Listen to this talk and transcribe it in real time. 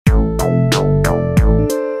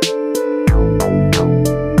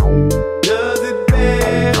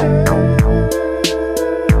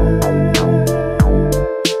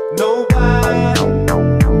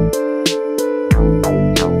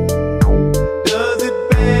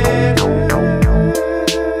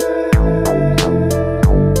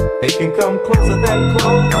can come closer than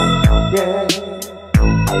close, yeah.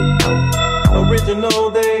 Original,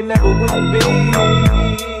 they never will be.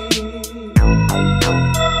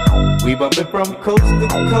 We bumpin' from coast to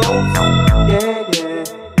coast, yeah, yeah.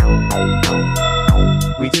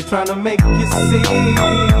 We just tryna make you see.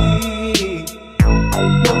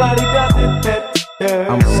 Nobody does it better.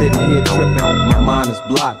 I'm sitting here tripping, my mind is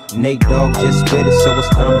blocked. Nate Dogg just spit it, so it's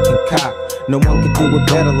time to concoct. No one can do it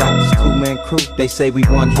better like this two-man crew. They say we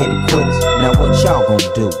one-hit quitters, now what y'all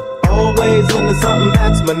gonna do? Always into something,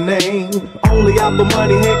 that's my name. Only out for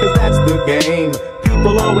money here, cause that's the game.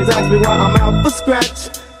 People always ask me why I'm out for scratch.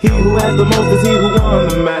 He who has the most is he who won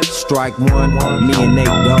the match. Strike one, me and Nate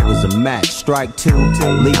Dogg is a match. Strike two,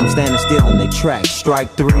 leave them standing still in they track. Strike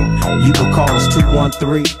three, you can call us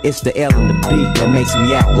 213. It's the L and the B that makes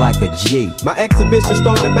me act like a G. My exhibition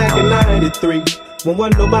started back in '93, when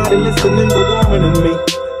wasn't nobody listening but Warren and me.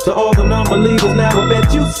 To all the non-believers now I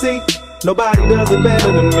bet you see, nobody does it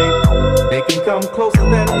better than me. They can come closer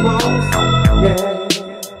than close, yeah.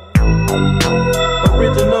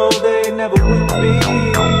 Original, they never will be.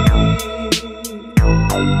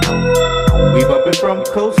 We bumpin' from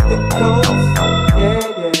coast to coast, yeah,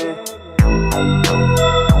 yeah.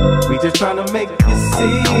 We just tryna make you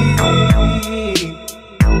see.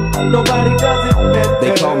 Nobody does it better.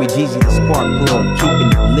 They call me Jeezy the Spark Plug,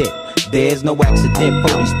 keeping it lit. There's no accident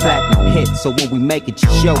for these platinum hits. So when we make it, you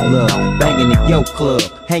show love. Banging in your club,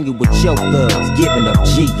 hanging with your thugs, giving up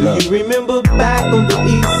G love. Do you remember back on the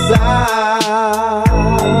east side,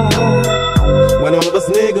 when all of us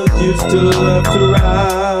niggas used to love to ride?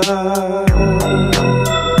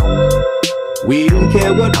 We didn't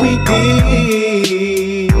care what we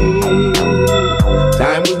did.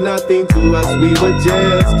 Time was nothing to us, we were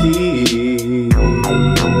just kids.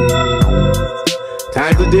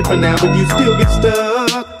 Times are different now, but you still get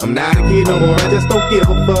stuck. I'm not a kid no more, I just don't give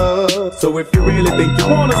a fuck. So if you really think you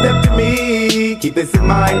wanna step to me, keep this in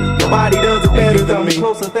mind, nobody does it better than me.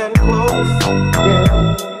 Closer than close,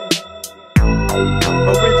 yeah.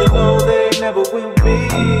 Original, they never will be.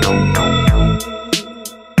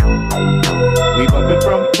 We bumpin'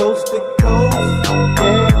 from coast to coast,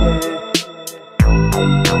 yeah, yeah.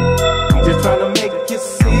 We just tryna make you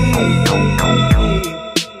see.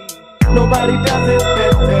 Nobody does it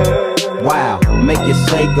better. Wow, make you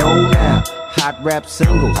say go now. Hot rap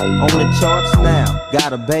singles on the charts now.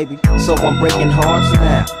 Got a baby, so I'm breaking hearts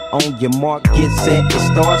now. On your mark, get set, it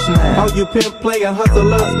starts now. All you pimp player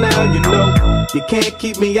hustlers now, you know you can't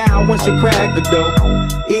keep me out once you crack the dough.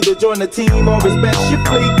 Either join the team or it's best you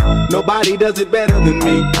flee. Nobody does it better than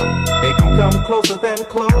me. They can come closer than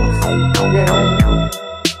close, yeah.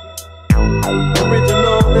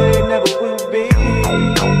 Original, they never will be.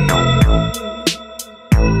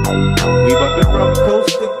 We bumpin' from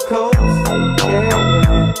coast to coast, yeah,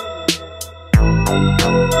 yeah.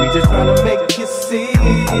 We just tryna make you see.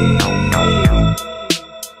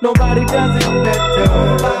 Nobody does it better.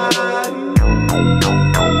 Nobody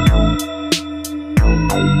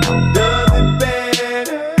does it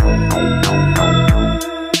better.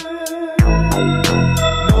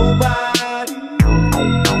 Nobody.